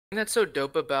That's so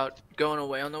dope about going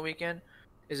away on the weekend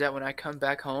is that when I come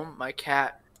back home, my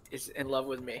cat is in love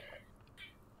with me.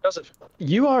 Joseph,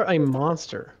 you are a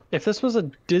monster. If this was a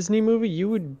Disney movie, you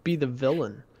would be the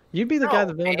villain. You'd be the guy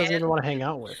the villain doesn't even want to hang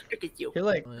out with. Look at you. You're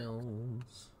like,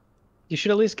 you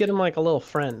should at least get him like a little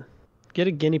friend. Get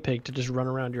a guinea pig to just run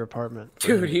around your apartment.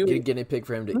 Dude, he Get a would, guinea pig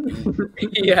for him to eat.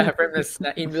 yeah, for him to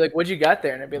snack. He'd be like, "What'd you got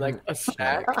there?" And I'd be like, "A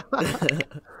snack."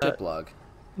 Tip log.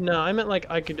 No, I meant like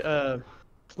I could,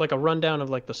 like a rundown of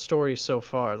like the story so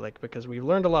far, like because we've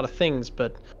learned a lot of things.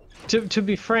 But to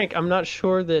be frank, I'm not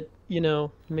sure that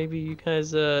maybe you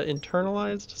guys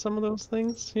internalized some of those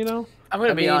things. I'm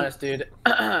gonna be honest, dude.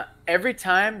 Every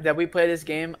time that we play this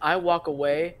game, I walk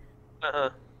away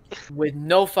with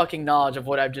no fucking knowledge of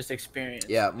what I've just experienced.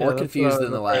 Yeah, more confused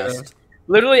than the last.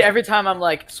 Literally every time I'm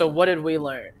like, "So what did we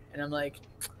learn?" And I'm like,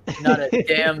 "Not a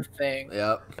damn thing."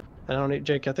 Yep. I don't need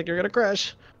Jake. I think you're gonna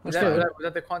crash. Was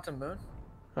that the quantum moon?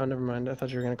 Oh, never mind. I thought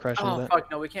you were gonna crash into Oh that. fuck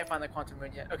no, we can't find the quantum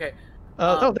moon yet. Okay.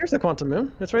 Oh, there's the quantum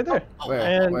moon. It's right there. Where?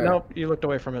 And Where? nope, you looked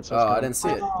away from it. So it's Oh, gone. I didn't see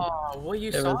it. Oh, well,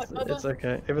 you saw it, Bubba? It's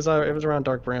okay. It was around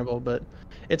Dark Bramble, but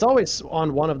it's always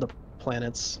on one of the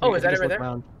planets. Oh, You is can that just it right look there?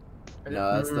 around.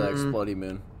 No, that's the exploding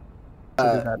moon.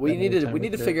 that We need anytime to we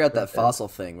do figure it out that right there. fossil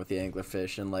thing with the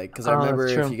anglerfish and like because I Oh, that's remember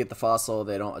if true. you get the fossil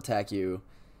they don't attack you,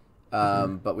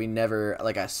 but we never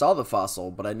like I saw the fossil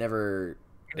but I never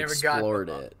never got explored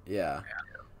them. it. Yeah,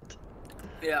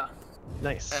 Yeah.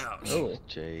 Nice. Ouch. Oh,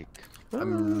 Jake.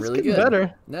 I'm it's really getting good.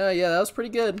 better. No, yeah, that was pretty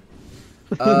good.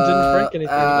 Didn't break anything.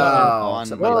 Oh, On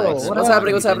except my Whoa, legs. what What's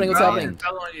happening? What's happening? What's happening? It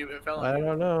fell on you. It fell on I you.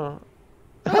 don't know.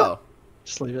 Oh,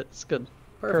 Just leave it. It's good.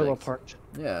 Parallel perfect. parked.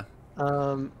 Yeah,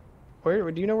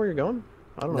 Where do you know where you're going?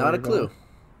 I don't know. not where a you're clue. going.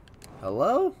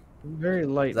 Hello? Very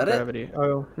light that it? gravity.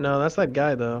 Oh no, that's that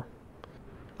guy though.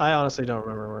 I honestly don't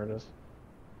remember where it is.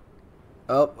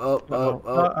 Oh.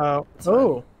 Uh-oh. It's fine.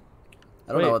 Oh.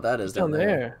 I don't know what that is It's down down there.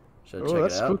 there. Should I Oh, check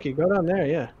that's it out? spooky. Go down there,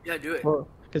 yeah. Yeah, do it. Well,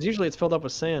 because usually it's filled up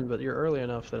with sand, but you're early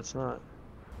enough that it's not.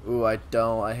 Ooh, I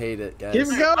don't. I hate it, guys.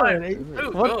 Keep going.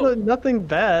 Dude, What go. nothing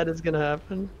bad is gonna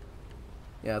happen.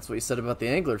 Yeah, that's what you said about the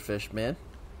anglerfish, man.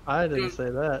 I didn't Dude. say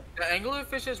that. The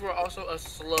anglerfishes were also a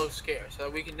slow scare, so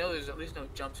that we can know there's at least no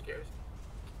jump scares.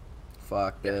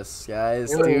 Fuck this,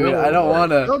 guys. Whoa, Dude, whoa, I don't whoa.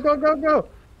 want to. Go, go, go, go!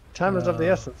 Time is of the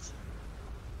essence.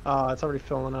 Oh, it's already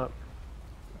filling up.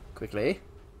 Quickly.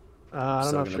 I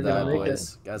don't know if you're die, gonna make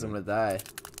boys. Guys, I'm gonna die.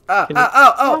 Ah, Can you-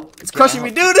 oh! It's crushing me,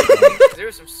 dude! There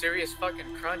was some serious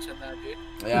fucking crunch on that, dude.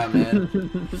 Yeah,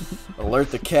 man.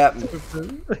 Alert the captain.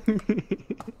 it.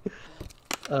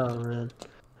 Oh man,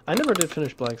 I never did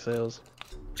finish Black Sails.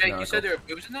 Jake, No, you said there were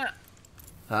boobs in that?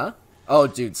 Huh? Oh,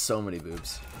 dude, so many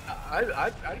boobs.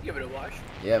 I'd give it a watch.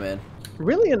 Yeah, man.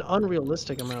 Really, an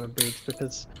unrealistic amount of boobs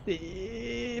because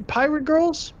pirate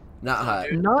girls Not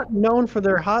hot. not known for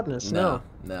their hotness. No,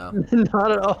 No, no.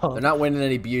 not at all. They're not winning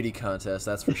any beauty contests,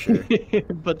 that's for sure.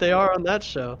 But they are on that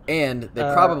show. And they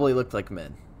probably looked like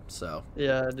men, so.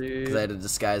 Yeah, Because they dude. had to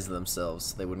disguise themselves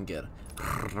so they wouldn't get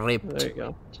raped. There you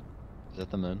go. Is that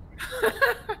the moon?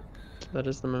 That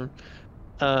is the moon.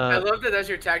 I love that that's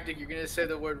your tactic. You're gonna say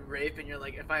the word rape, and you're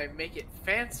like, if I make it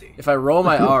fancy, If I roll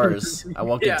my R's, I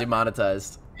won't Yeah. get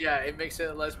demonetized. yeah, it makes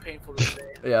it less painful to say.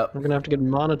 Yep. I'm gonna have to get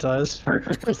monetized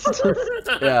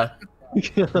first. Yeah.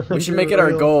 We should make it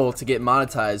our goal to get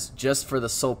monetized just for the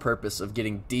sole purpose of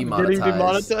getting demonetized, Getting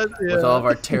demonetized? Yeah. with all of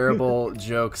our terrible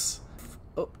jokes.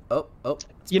 Oh.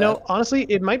 It's You know, bad. honestly,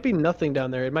 it might be nothing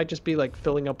down there. It might just be like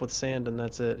filling up with sand, and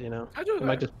that's it. I do It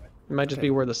might just Okay. be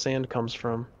where the sand comes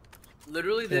from.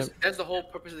 Literally, that's the whole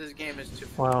purpose of this game is to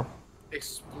Wow.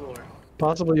 explore.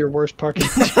 Possibly your worst parking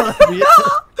spot.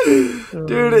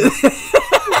 Dude.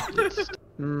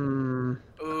 Hmm.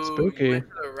 Ooh, Spooky. You went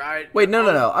to the ride. Wait,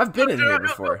 no. I've been in No, here no,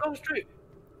 before. Go straight.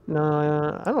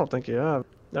 No, I don't think you have.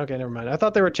 Okay, never mind. I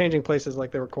thought they were changing places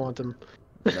like they were quantum.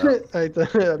 No.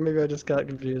 Maybe I just got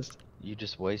confused. You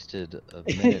just wasted a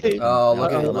minute. Oh,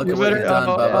 look Uh-oh, at what you you've better- done,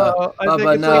 uh-oh, Bubba. uh-oh, I think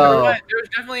Bubba, it's no. like There's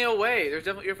definitely a way.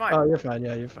 You're fine. Oh, you're fine.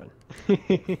 Yeah, you're fine.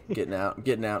 Getting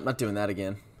out. Not doing that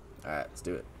again. All right, let's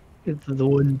do it. It's the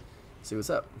one. See what's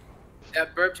up.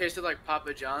 That burp tasted like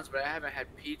Papa John's, but I haven't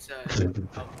had pizza in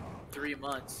about 3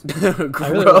 months. I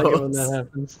really like it when that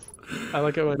happens. I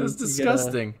like it when That's you get a-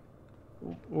 disgusting.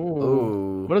 Ooh.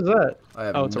 Ooh. What is that? I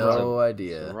have Oh, it's a no It's a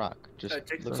idea. rock. Just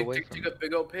Take look away from a it.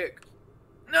 big old pick.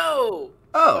 No!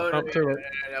 Oh, no, too late.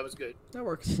 that was good. that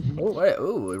works. Wait,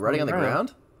 ooh, we're running on the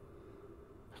ground?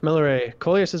 Milleray,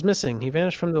 Coleus is missing. He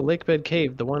vanished from the lake bed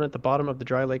cave, the one at the bottom of the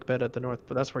dry lake bed at the north,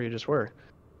 but that's where you just were.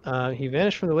 He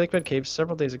vanished from the lake bed cave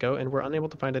several days ago, and we're unable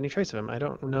to find any trace of him. I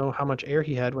don't know how much air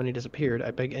he had when he disappeared.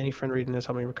 I beg any friend reading this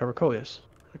help me recover Coleus.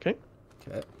 Okay?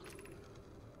 Okay.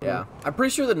 Yeah, I'm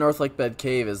pretty sure the North Lake Bed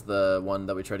Cave is the one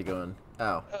that we tried to go in.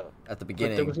 Oh, at the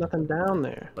beginning. But there was nothing down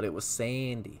there. But it was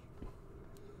sandy.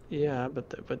 Yeah, but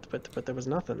there was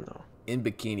nothing though. In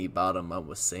Bikini Bottom, I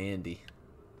was sandy.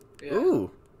 Yeah.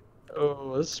 Ooh.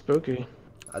 Oh, that's spooky.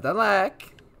 Adalak.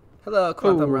 Hello,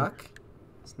 Quantum Ooh. Rock.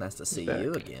 It's nice to see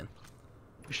you again.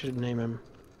 We should name him.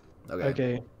 Okay.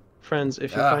 Okay, friends,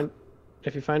 if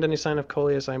you find any sign of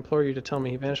Coleus, I implore you to tell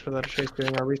me. He vanished without a trace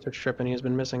during our research trip, and he has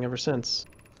been missing ever since.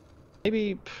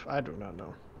 Maybe I do not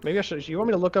know. Maybe I should. You want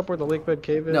me to look up where the lake bed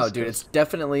cave is? No, dude, it's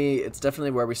definitely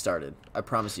where we started. I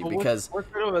promise you, because.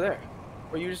 What's right over there?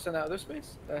 Were you just in that other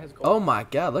space that has gold? Oh my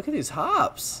God! Look at these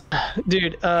hops.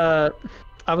 Dude, I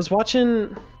was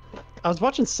watching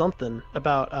something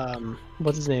about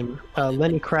what's his name?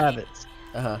 Lenny Kravitz.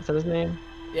 Is that his name?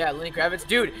 Yeah, Lenny Kravitz.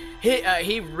 Dude,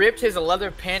 he ripped his leather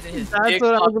pants and his That's dick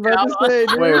what I was about to say,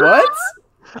 dude. Wait, what?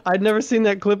 I'd never seen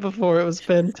that clip before. It was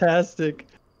fantastic.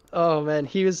 Oh man,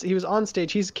 he was on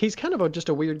stage. He's kind of just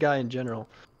a weird guy in general,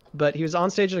 but he was on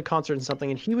stage at a concert and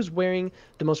something, and he was wearing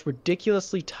the most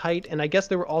ridiculously tight, and I guess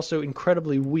they were also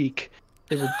incredibly weak.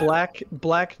 They were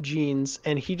black jeans,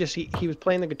 and he was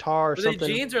playing the guitar or Were something.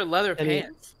 they jeans or leather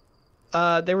pants?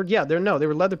 They were they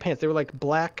were leather pants. They were like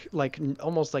black, like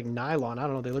almost like nylon. I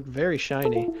don't know. They looked very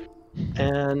shiny.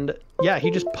 And yeah,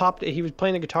 he just popped. He was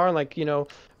playing the guitar and like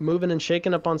moving and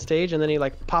shaking up on stage, and then he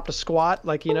like popped a squat,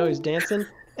 like he's dancing,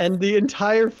 and the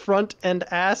entire front and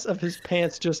ass of his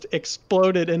pants just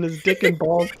exploded, and his dick and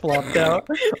balls flopped out.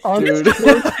 Dude. His dick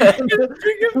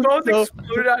and balls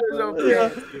exploded out his own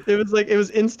pants. Yeah, it was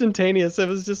instantaneous. It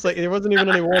was just like there wasn't even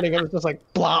any warning. It was just like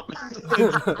blop.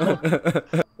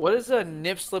 What is a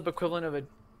nip slip equivalent of a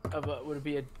would it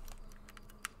be a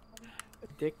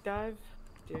dick dive?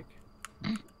 Dick.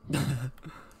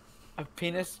 A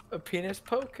penis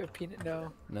poke?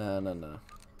 No. No.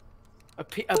 A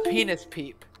penis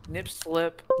peep. Nip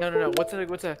slip. No. What's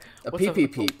a pee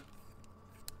peep.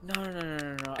 No.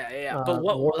 Yeah. But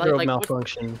what wardrobe like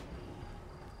malfunction?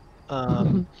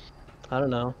 I don't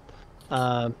know.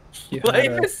 What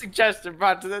a suggestion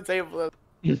brought to the table.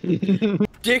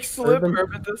 Dick slip,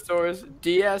 Urban Thesaurus,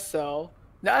 DSL.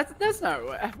 No, that's not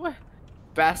what.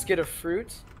 Basket of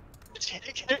fruit.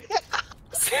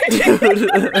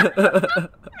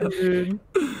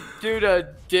 Dude,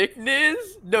 Dick Niz?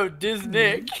 No,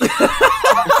 Diznick.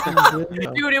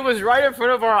 Dude, it was right in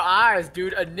front of our eyes,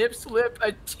 dude. A nip slip,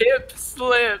 a tip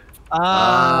slip.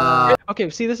 Okay,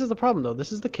 see, this is the problem, though.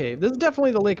 This is the cave. This is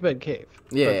definitely the lake bed cave.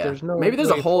 Yeah. There's no Maybe there's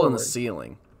a way hole in the forward.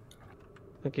 ceiling.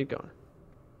 Okay, keep going.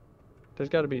 There's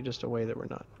got to be just a way that we're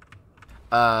not.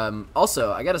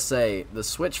 Also, I gotta say, the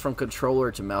switch from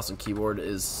controller to mouse and keyboard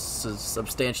is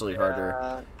substantially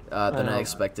harder than I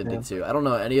expected it to. I don't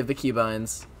know any of the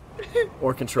keybinds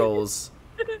or controls.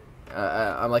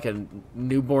 I'm like a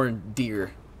newborn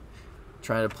deer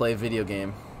trying to play a video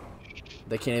game.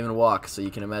 They can't even walk, so you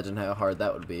can imagine how hard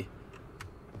that would be.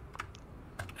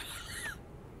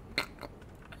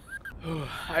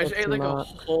 I just ate like a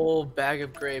whole bag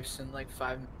of grapes in like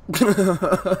 5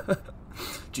 minutes.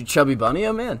 Did you chubby bunny,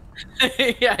 oh man?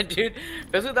 Yeah, dude.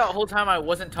 Basically, that whole time I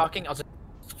wasn't talking, I was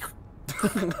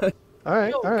like, all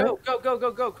right,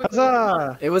 go, quick.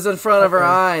 Huzzah! It was in front of our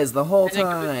eyes the whole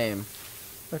time.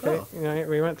 Okay,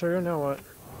 we went through. Now what?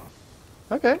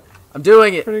 Okay. I'm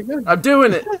doing it. Pretty good. I'm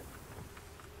doing it.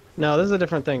 No, this is a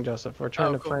different thing, Joseph. We're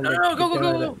trying to find the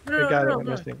guy that went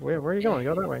missing. Where are you going?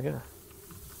 Go that way.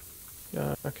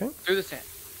 Yeah. Okay. Through the sand.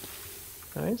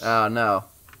 Nice. Oh no.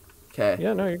 Okay.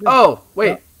 Yeah, no, you're good. Oh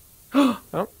wait.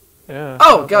 Oh, yeah.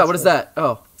 Oh god, what is that?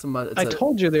 Oh, I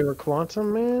told you they were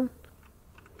quantum, man.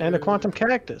 And a quantum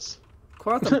cactus.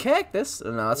 Quantum cactus?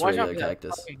 No, that's regular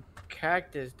cactus.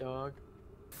 Cactus, dog.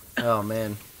 Oh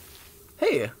man.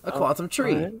 Hey, a quantum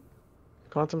tree. Right.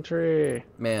 Quantum tree.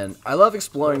 Man, I love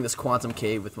exploring this quantum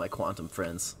cave with my quantum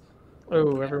friends.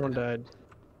 Oh, everyone died.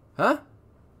 Huh?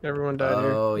 Everyone died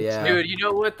here. Oh yeah. Dude, you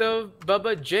know what though,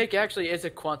 Bubba? Jake actually is a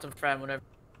quantum friend whenever.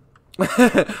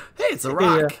 Hey, it's a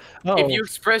rock. Oh, if you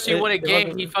express you want a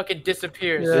game, he fucking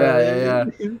disappears. Yeah.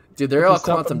 Dude, they're all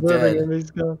quantum dead.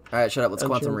 All Alright, shut up. Let's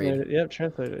quantum read. Yep,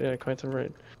 translate it. Yeah, quantum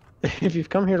read. If you've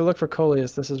come here to look for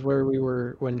Coleus, this is where we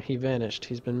were when he vanished.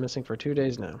 He's been missing for 2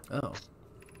 days now. Oh.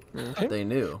 Okay. They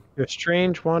knew. Your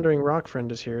strange wandering rock friend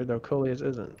is here, though Coleus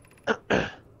isn't.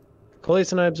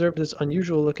 Coleus and I observed this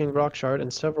unusual-looking rock shard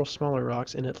and several smaller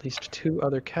rocks in at least 2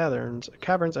 other caverns.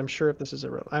 I'm unsure if this is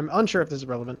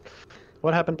relevant.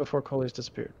 What happened before Coleus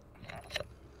disappeared?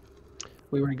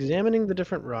 We were examining the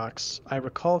different rocks. I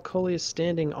recall Coleus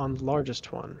standing on the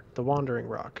largest one, the wandering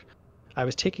rock. I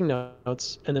was taking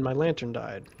notes, and then my lantern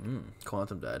died.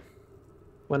 Quantum died.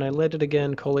 When I lit it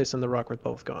again, Coleus and the rock were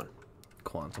both gone.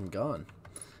 Quantum gone.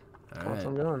 All right.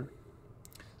 Quantum gone.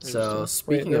 So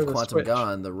speaking of quantum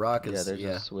gone, the rock is there's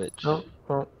a switch. Oh,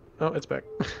 it's back.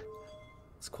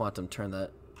 Let's quantum turn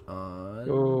that on.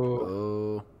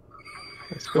 Oh.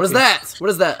 What is that? What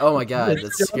is that? Oh my god,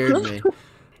 that scared me.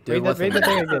 Dude, read the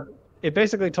thing again. It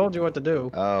basically told you what to do.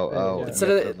 Oh.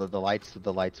 Instead of the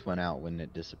lights went out when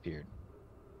it disappeared.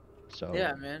 So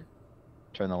Yeah, man.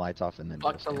 turn the lights off and then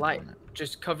Block the light.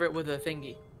 Just cover it with a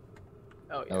thingy.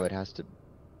 Oh yeah. Oh, it has to.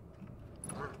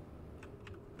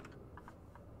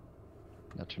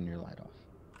 Now turn your light off.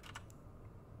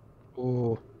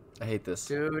 Ooh. I hate this.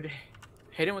 Dude,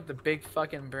 hit him with the big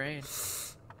fucking brain.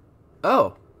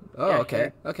 Oh. Oh, Yeah, okay.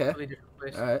 here. Okay. Totally different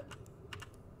place. All right.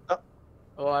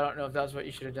 Oh, I don't know if that's what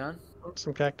you should have done.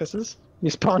 Some cactuses. You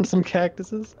spawned some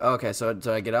cactuses. Okay, so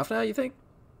do I get off now, you think?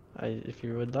 If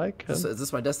you would like. Is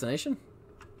this my destination?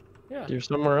 Yeah. You're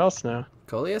somewhere else now.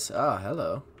 Coleus? Ah,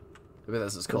 hello. Maybe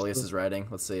this is Coleus's writing.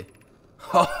 Let's see.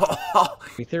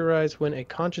 We theorize when a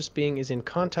conscious being is in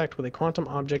contact with a quantum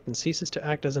object and ceases to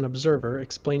act as an observer,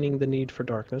 explaining the need for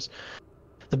darkness,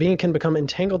 the being can become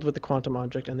entangled with the quantum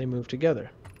object and they move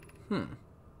together.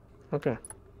 Okay.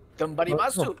 Somebody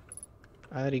masu.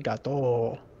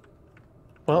 Arigato.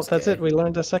 Well, that's it. We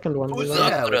learned the second one. We learned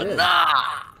Yeah, we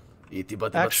did.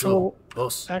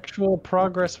 actual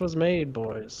progress was made,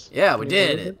 boys. Yeah, we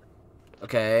did it.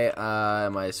 Okay,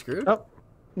 am I screwed? Oh.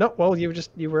 No, well, you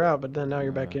were out, but then now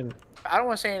you're back in. I don't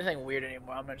want to say anything weird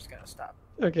anymore. I'm just gonna stop.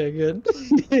 Okay, good.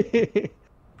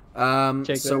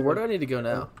 So where do I need to go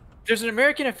now? There's an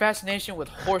American fascination with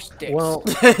horse dicks. Well,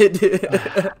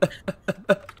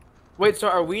 wait, so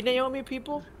are we Naomi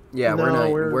people? Yeah, No,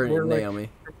 we're like- Naomi.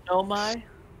 Nomai?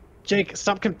 Jake,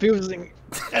 stop confusing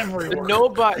everyone.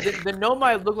 The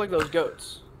Nomai look like those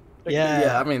goats.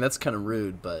 Yeah, I mean that's kind of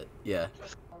rude, but yeah.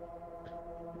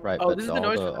 Right, Oh, but this is the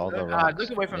noise from all the the rocks look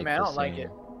away from make me. I the don't like same-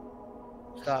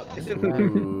 it. Stop. Is it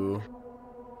Ooh.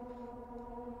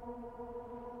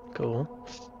 Cool.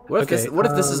 What if Okay, what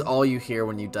if this is all you hear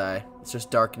when you die? It's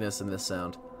just darkness and this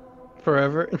sound.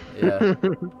 Forever. Yeah.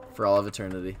 For all of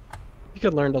eternity. You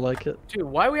could learn to like it. Dude,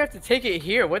 why do we have to take it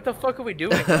here? What the fuck are we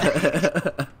doing?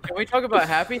 Can we talk about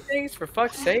happy things? For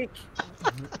fuck's sake.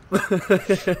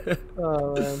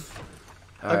 Oh man.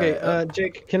 All Okay, right.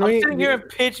 Jake, can I'm we? sitting here in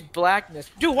pitch blackness.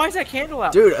 Dude, why is that candle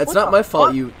out? Dude, it's What not the my fault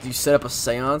fuck? you set up a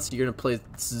seance. You're gonna play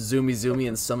zoomy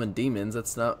and summon demons.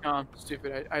 That's not. No, I'm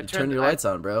stupid. I You turn your lights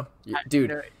on, bro.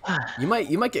 Dude, no,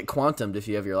 you might get quantumed if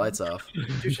you have your lights off.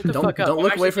 dude, shut the Don't- fuck up. don't I'm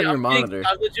look away actually- from your I'm getting- monitor.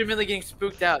 I'm legitimately getting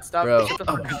spooked out. Stop. Bro. Shut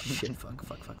the Oh fuck up. shit!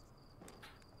 Fuck.